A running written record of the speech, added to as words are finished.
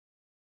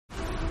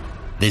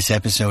This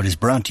episode is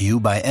brought to you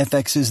by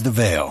FX's The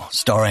Veil,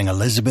 starring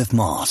Elizabeth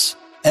Moss.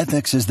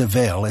 FX's The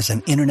Veil is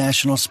an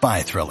international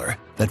spy thriller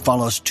that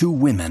follows two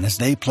women as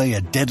they play a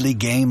deadly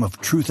game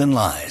of truth and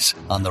lies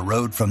on the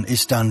road from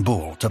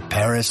Istanbul to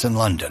Paris and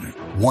London.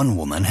 One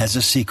woman has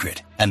a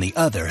secret, and the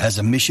other has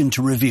a mission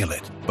to reveal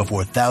it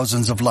before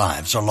thousands of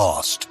lives are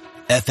lost.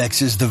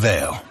 FX's The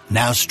Veil,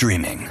 now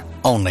streaming,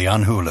 only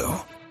on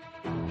Hulu.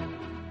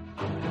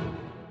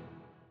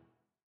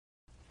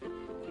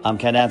 I'm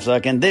Ken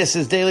Apsuk, and this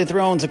is Daily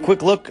Thrones, a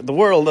quick look at the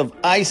world of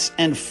ice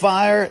and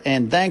fire,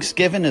 and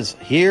Thanksgiving is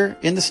here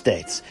in the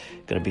States.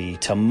 Going to be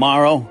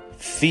tomorrow.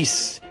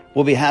 Feasts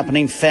will be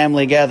happening,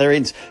 family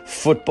gatherings,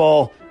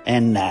 football,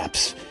 and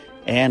naps,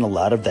 and a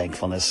lot of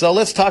thankfulness. So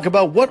let's talk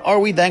about what are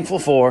we thankful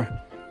for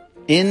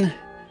in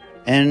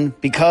and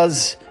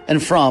because and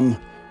from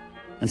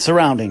and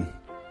surrounding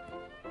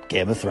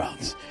Game of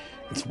Thrones.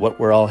 It's what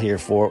we're all here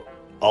for.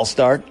 I'll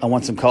start. I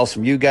want some calls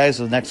from you guys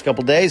for the next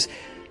couple days.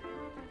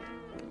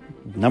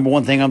 Number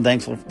one thing I'm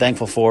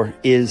thankful for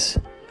is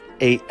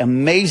a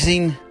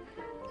amazing,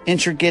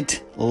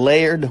 intricate,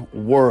 layered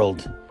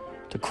world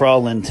to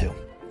crawl into.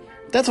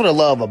 That's what I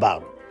love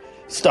about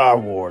Star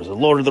Wars, or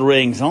Lord of the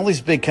Rings, and all these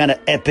big kind of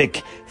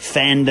epic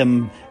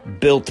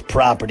fandom-built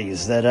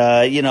properties that,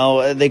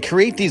 they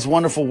create these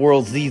wonderful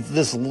worlds,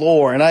 this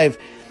lore, and I've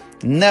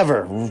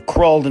never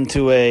crawled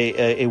into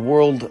a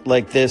world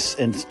like this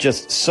and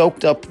just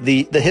soaked up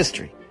the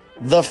history,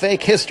 the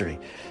fake history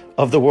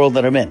of the world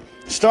that I'm in.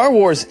 Star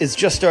Wars is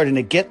just starting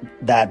to get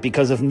that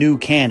because of new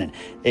canon.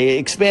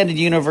 Expanded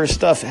universe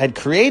stuff had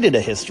created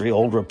a history,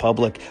 Old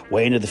Republic,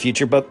 way into the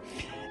future, but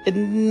it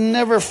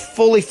never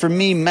fully, for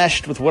me,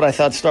 meshed with what I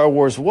thought Star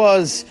Wars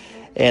was.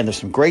 And there's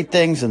some great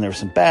things and there's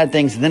some bad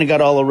things, and then it got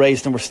all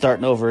erased and we're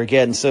starting over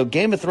again. So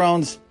Game of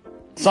Thrones,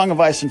 Song of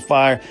Ice and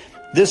Fire,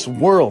 this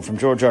world from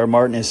George R. R.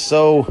 Martin is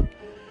so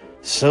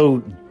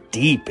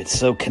deep, it's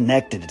so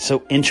connected, it's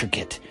so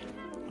intricate,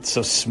 it's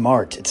so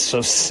smart, it's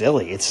so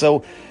silly, it's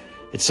so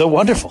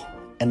wonderful.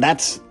 And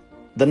that's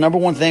the number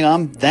one thing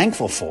I'm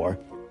thankful for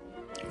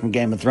from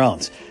Game of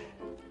Thrones.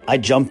 I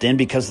jumped in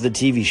because of the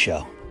TV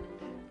show.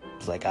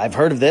 It's like, I've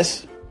heard of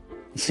this.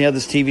 Let's see how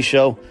this TV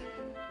show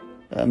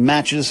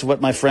matches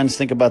what my friends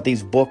think about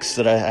these books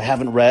that I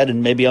haven't read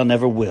and maybe I'll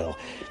never will.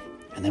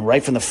 And then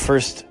right from the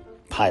first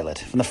pilot,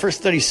 from the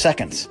first 30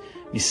 seconds,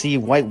 you see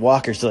White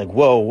Walkers, they're like,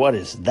 whoa, what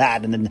is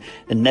that? And then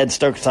Ned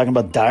Stark's talking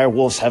about dire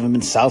wolves haven't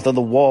been south of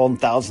the wall in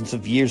thousands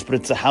of years, but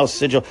it's a house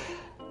sigil.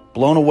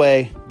 Blown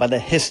away by the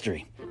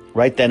history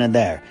right then and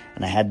there.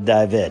 And I had to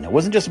dive in. It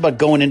wasn't just about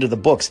going into the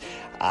books.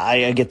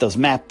 I get those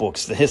map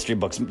books, the history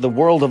books. The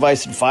World of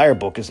Ice and Fire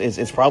book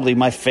is probably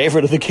my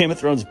favorite of the Game of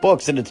Thrones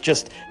books. And it's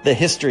just the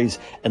histories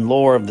and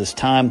lore of this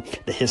time,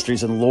 the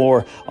histories and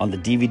lore on the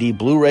DVD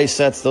Blu-ray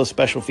sets, those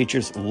special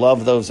features.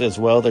 Love those as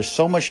well. There's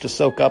so much to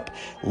soak up,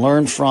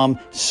 learn from,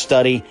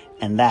 study,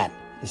 and that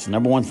is the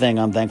number one thing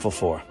I'm thankful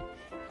for.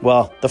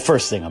 Well, the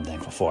first thing I'm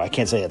thankful for. I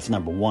can't say it's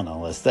number one on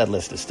the list. That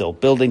list is still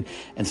building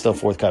and still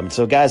forthcoming.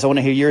 So, guys, I want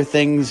to hear your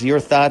things,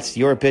 your thoughts,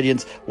 your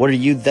opinions. What are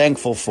you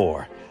thankful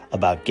for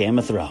about Game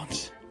of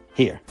Thrones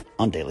here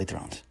on Daily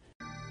Thrones?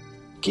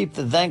 Keep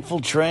the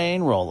thankful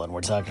train rolling.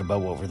 We're talking about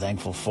what we're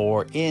thankful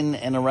for in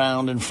and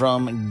around and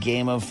from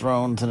Game of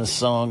Thrones and A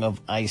Song of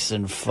Ice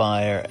and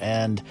Fire.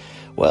 And,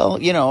 well,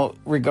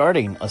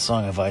 regarding A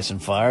Song of Ice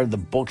and Fire, the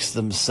books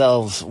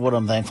themselves, what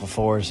I'm thankful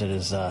for is it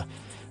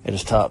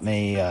has taught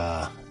me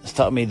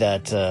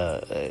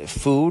that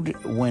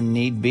food, when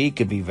need be,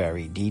 could be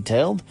very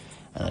detailed,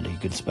 and that you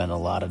could spend a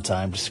lot of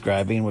time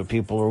describing what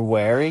people are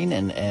wearing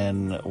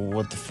and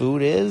what the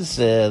food is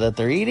that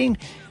they're eating,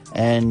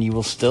 and you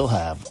will still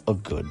have a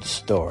good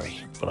story.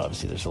 But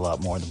obviously there's a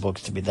lot more in the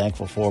books to be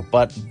thankful for,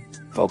 but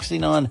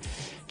focusing on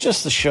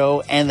just the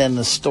show and then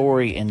the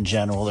story in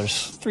general,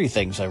 there's three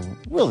things I'm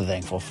really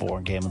thankful for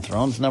in Game of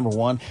Thrones. Number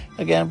one,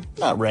 again,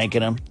 not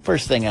ranking them,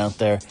 first thing out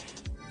there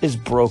is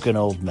broken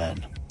old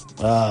men.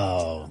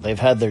 Oh, they've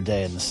had their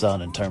day in the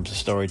sun in terms of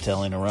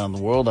storytelling around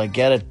the world. I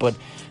get it, but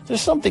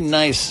there's something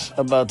nice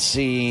about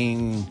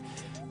seeing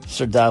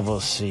Sir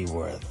Davos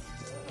Seaworth,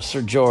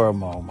 Sir Jorah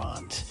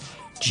Mormont,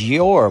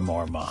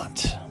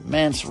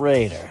 Mance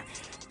Rayder,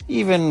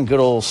 even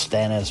good old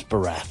Stannis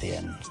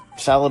Baratheon,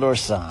 Salladhor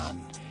Saan,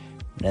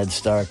 Ned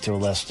Stark to a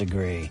less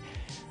degree.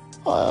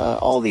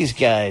 All these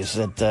guys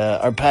that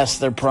are past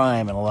their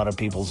prime in a lot of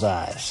people's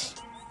eyes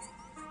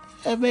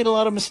have made a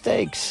lot of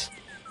mistakes.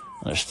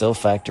 They're still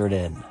factored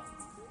in.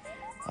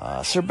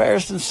 Sir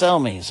Barristan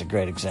Selmy is a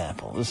great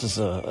example. This is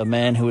a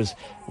man who was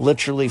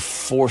literally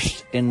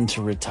forced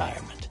into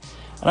retirement.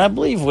 And I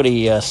believe what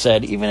he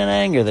said, even in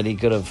anger, that he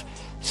could have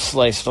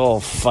sliced all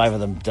 5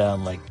 of them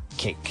down like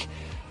cake.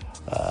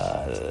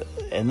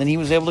 And then he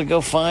was able to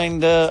go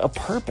find a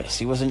purpose.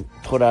 He wasn't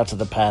put out to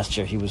the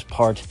pasture. He was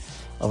part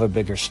of a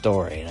bigger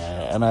story.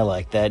 And I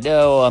like that.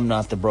 No, I'm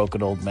not the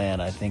broken old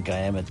man. I think I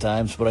am at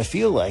times, but I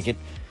feel like it,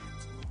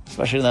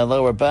 especially in that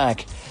lower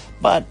back.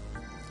 But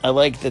I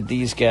like that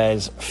these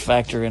guys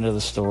factor into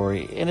the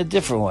story in a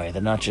different way.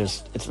 It's not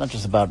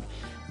just about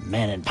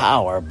men in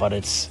power, but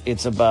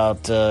it's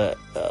about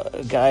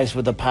guys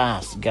with a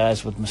past,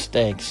 guys with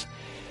mistakes,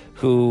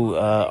 who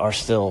are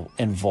still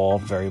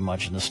involved very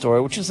much in the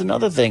story, which is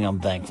another thing I'm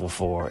thankful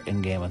for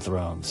in Game of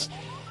Thrones.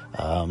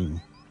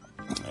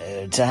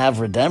 To have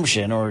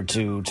redemption or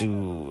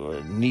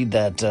to need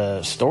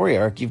that story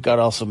arc, you've got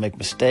to also make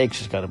mistakes.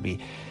 There's got to be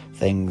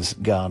things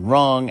gone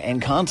wrong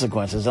and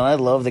consequences. And I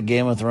love that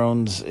Game of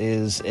Thrones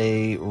is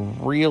a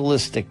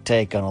realistic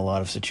take on a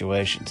lot of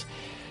situations.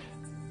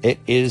 It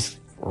is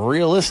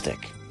realistic,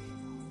 to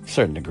a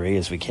certain degree,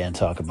 as we can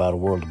talk about a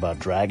world about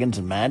dragons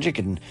and magic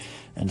and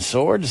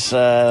swords.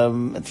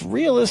 It's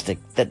realistic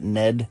that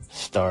Ned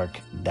Stark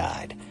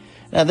died.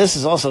 Now, this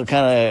is also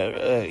kind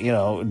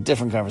of,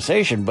 different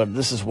conversation, but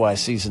this is why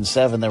Season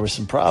 7, there were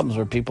some problems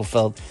where people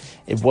felt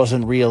it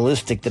wasn't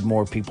realistic that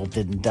more people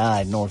didn't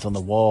die north of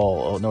the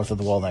wall in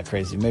that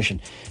crazy mission.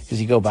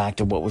 Because you go back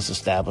to what was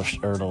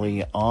established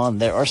early on,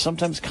 there are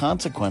sometimes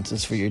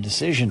consequences for your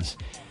decisions.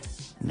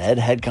 Ned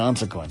had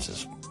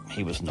consequences.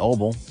 He was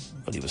noble,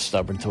 but he was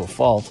stubborn to a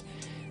fault.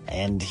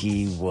 And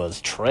he was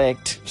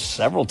tricked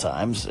several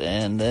times.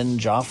 And then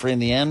Joffrey, in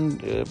the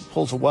end,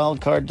 pulls a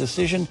wild card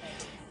decision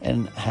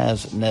and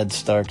has Ned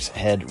Stark's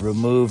head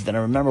removed. And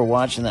I remember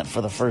watching that for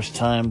the first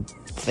time,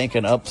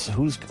 thinking,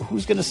 who's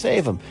going to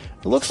save him?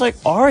 It looks like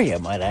Arya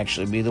might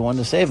actually be the one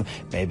to save him.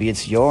 Maybe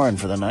it's Yoren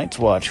for the Night's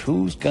Watch.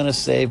 Who's going to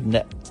save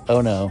Ned?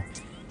 Oh, no.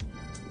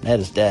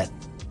 Ned is dead.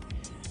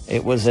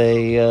 It was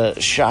a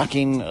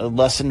shocking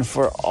lesson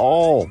for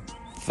all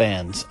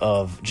fans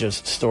of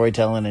just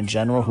storytelling in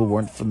general who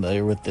weren't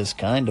familiar with this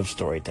kind of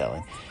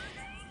storytelling.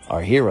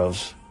 Our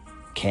heroes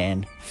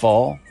can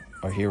fall.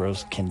 Our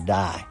heroes can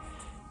die.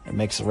 It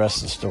makes the rest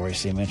of the story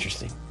seem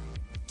interesting.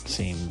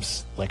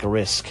 Seems like a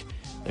risk.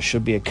 There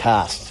should be a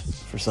cost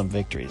for some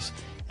victories,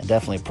 and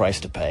definitely a price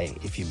to pay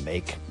if you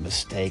make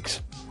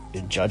mistakes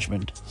in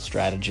judgment,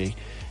 strategy,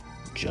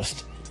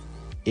 just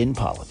in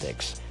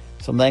politics.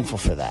 So I'm thankful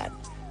for that.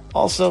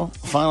 Also,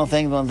 final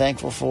thing that I'm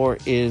thankful for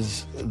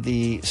is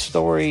the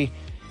story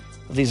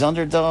of these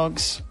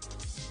underdogs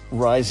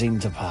rising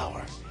to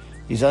power.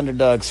 These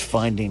underdogs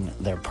finding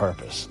their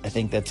purpose. I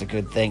think that's a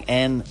good thing.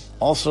 And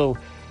also,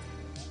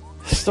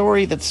 a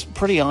story that's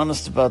pretty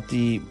honest about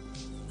the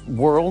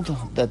world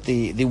that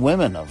the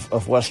women of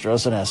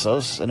Westeros and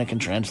Essos, and it can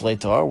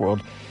translate to our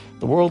world,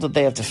 the world that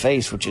they have to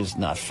face, which is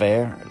not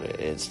fair,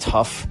 it's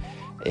tough,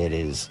 it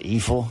is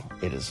evil,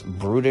 it is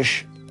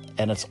brutish,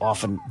 and it's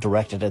often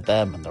directed at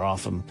them, and they're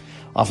often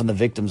the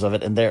victims of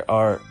it. And there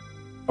are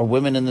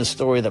women in this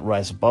story that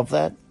rise above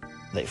that.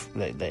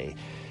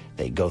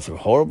 They go through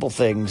horrible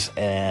things,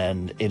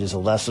 and it is a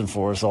lesson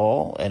for us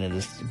all. And it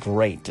is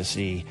great to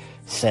see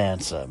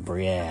Sansa,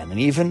 Brienne, and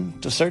even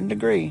to a certain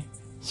degree,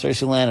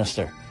 Cersei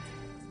Lannister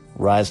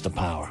rise to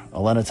power.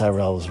 Olenna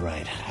Tyrell was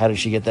right. How did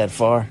she get that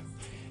far?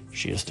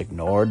 She just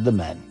ignored the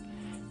men.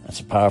 That's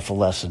a powerful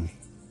lesson,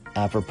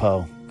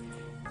 apropos,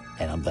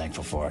 and I'm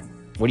thankful for it.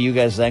 What are you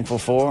guys thankful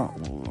for?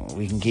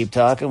 We can keep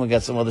talking. We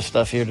got some other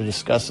stuff here to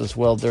discuss as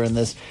well during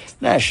this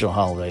national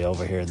holiday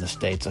over here in the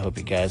States. I hope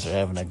you guys are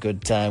having a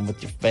good time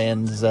with your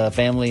fans,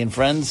 family, and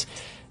friends,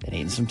 and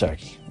eating some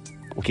turkey.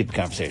 We'll keep the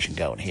conversation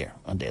going here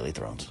on Daily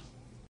Thrones.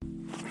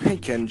 Hey,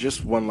 Ken,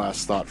 just one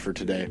last thought for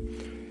today.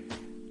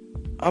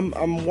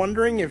 I'm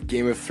wondering if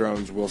Game of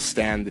Thrones will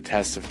stand the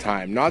test of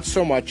time. Not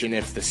so much in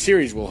if the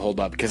series will hold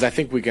up, because I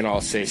think we can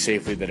all say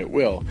safely that it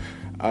will.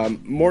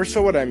 More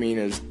so what I mean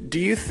is, do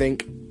you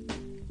think,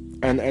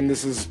 and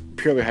this is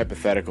purely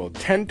hypothetical,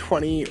 10,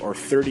 20, or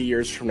 30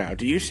 years from now,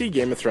 do you see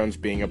Game of Thrones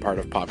being a part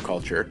of pop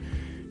culture?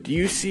 Do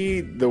you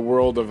see the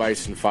world of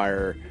Ice and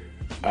Fire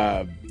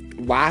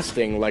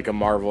lasting like a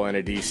Marvel and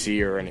a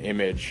DC or an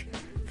Image,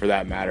 for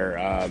that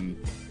matter,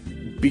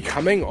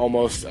 becoming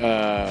almost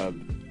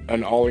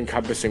an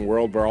all-encompassing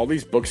world where all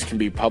these books can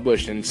be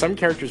published and some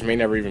characters may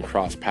never even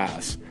cross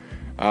paths?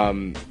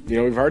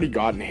 We've already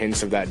gotten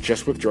hints of that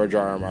just with George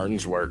R.R.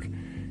 Martin's work.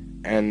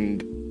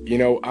 And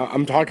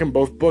I'm talking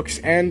both books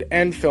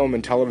and film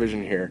and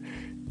television here.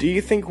 Do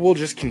you think we'll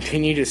just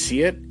continue to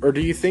see it, or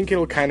do you think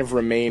it'll kind of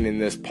remain in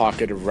this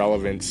pocket of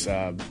relevance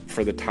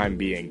for the time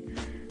being?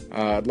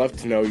 I'd love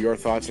to know your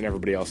thoughts and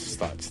everybody else's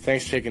thoughts.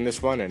 Thanks for taking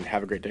this one, and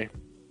have a great day.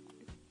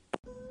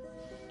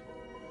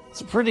 It's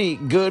a pretty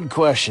good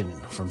question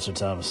from Sir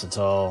Thomas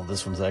Sital.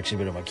 This one's actually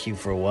been in my queue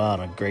for a while,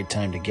 and a great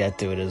time to get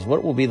to it is,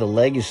 what will be the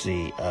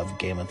legacy of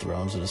Game of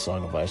Thrones and A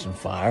Song of Ice and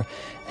Fire,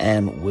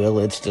 and will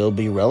it still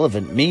be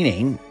relevant?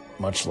 Meaning,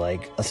 much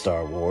like a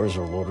Star Wars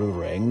or Lord of the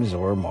Rings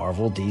or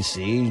Marvel,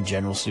 DC,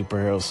 general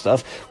superhero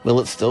stuff, will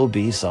it still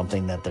be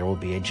something that there will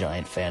be a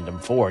giant fandom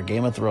for?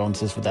 Game of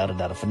Thrones is without a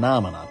doubt a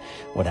phenomenon.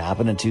 What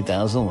happened in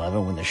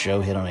 2011 when the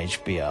show hit on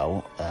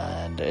HBO,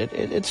 and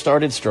it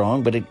started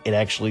strong, but it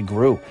actually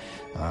grew.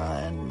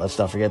 And let's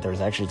not forget, there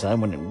was actually a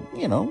time when,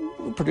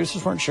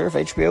 producers weren't sure if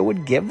HBO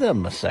would give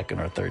them a second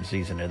or third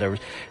season.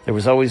 There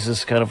was always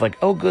this kind of like,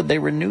 oh, good, they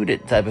renewed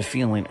it type of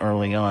feeling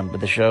early on. But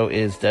the show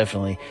is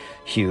definitely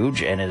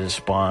huge, and it has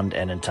spawned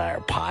an entire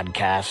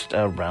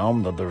podcast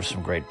realm. Though there were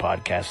some great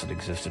podcasts that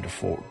existed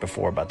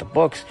before about the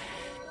books.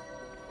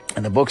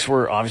 And the books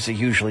were obviously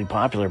hugely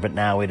popular, but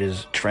now it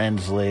is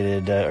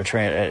translated,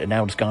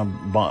 now it's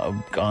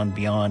gone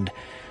beyond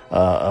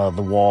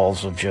the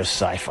walls of just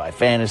sci-fi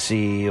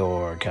fantasy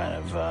or kind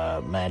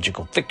of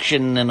magical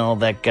fiction and all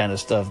that kind of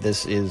stuff.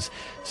 This is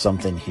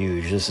something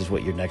huge. This is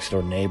what your next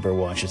door neighbor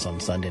watches on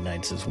Sunday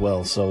nights as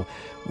well. So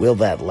will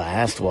that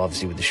last? Well,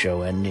 obviously with the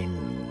show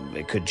ending,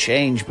 it could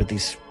change, but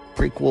these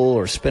prequel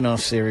or spin-off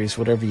series,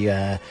 whatever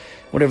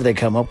they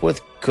come up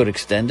with, could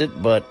extend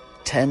it. But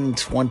 10,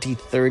 20,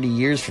 30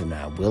 years from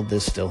now, will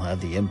this still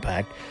have the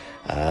impact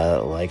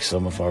like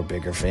some of our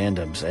bigger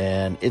fandoms?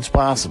 And it's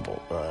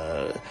possible.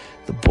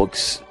 The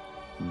books,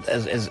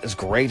 as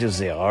great as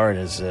they are and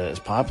as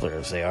popular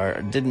as they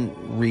are, didn't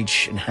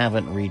reach and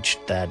haven't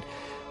reached that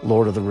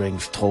Lord of the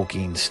Rings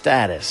Tolkien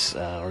status,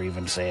 or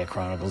even say a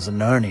Chronicles of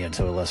Narnia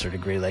to a lesser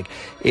degree. Like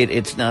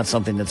it's not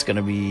something that's going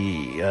to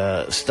be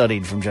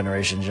studied from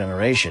generation to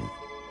generation.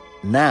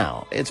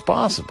 Now it's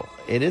possible.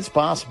 It is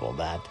possible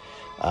that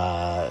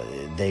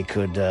they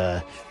could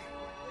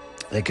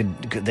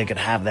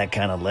have that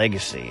kind of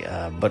legacy,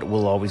 but it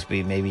will always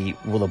be, maybe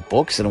will the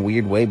books in a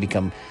weird way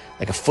become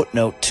like a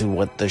footnote to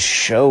what the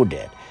show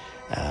did?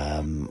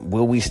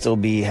 Will we still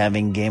be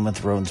having Game of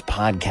Thrones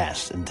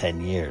podcasts in 10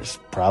 years?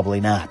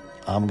 Probably not.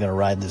 I'm going to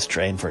ride this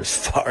train for as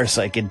far as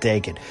I can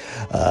take it,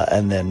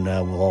 and then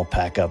we'll all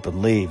pack up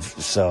and leave.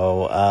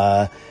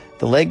 So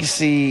the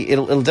legacy,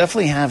 it'll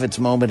definitely have its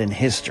moment in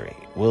history.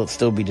 Will it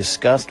still be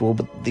discussed? Will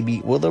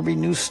there be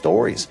new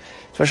stories,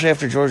 especially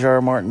after George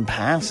R.R. Martin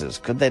passes?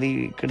 Could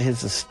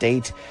his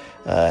estate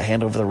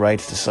hand over the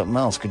rights to something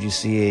else? Could you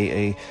see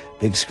a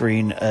big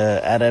screen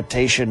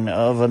adaptation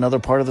of another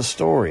part of the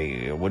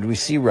story? Would we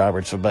see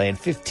Robert's Rebellion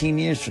 15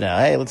 years from now?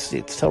 Hey, let's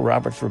tell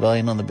Robert's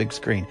Rebellion on the big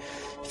screen.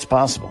 It's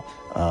possible.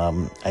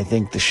 I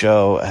think the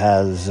show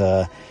has,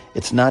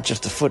 it's not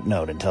just a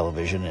footnote in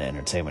television and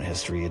entertainment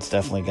history. It's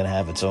definitely going to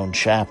have its own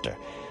chapter.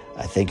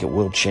 I think it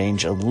will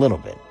change a little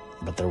bit,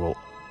 but there will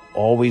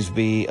always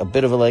be a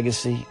bit of a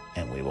legacy,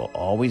 and we will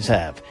always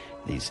have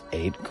these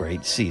 8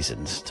 great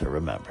seasons to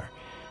remember.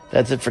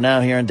 That's it for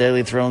now here on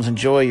Daily Thrones.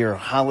 Enjoy your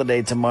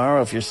holiday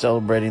tomorrow if you're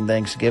celebrating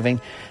Thanksgiving.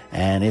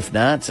 And if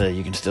not,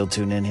 you can still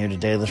tune in here to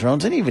Daily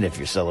Thrones. And even if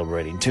you're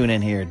celebrating, tune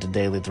in here to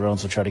Daily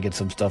Thrones. We'll try to get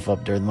some stuff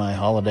up during my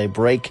holiday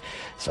break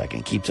so I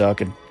can keep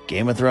talking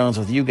Game of Thrones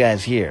with you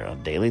guys here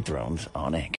on Daily Thrones on Anchor.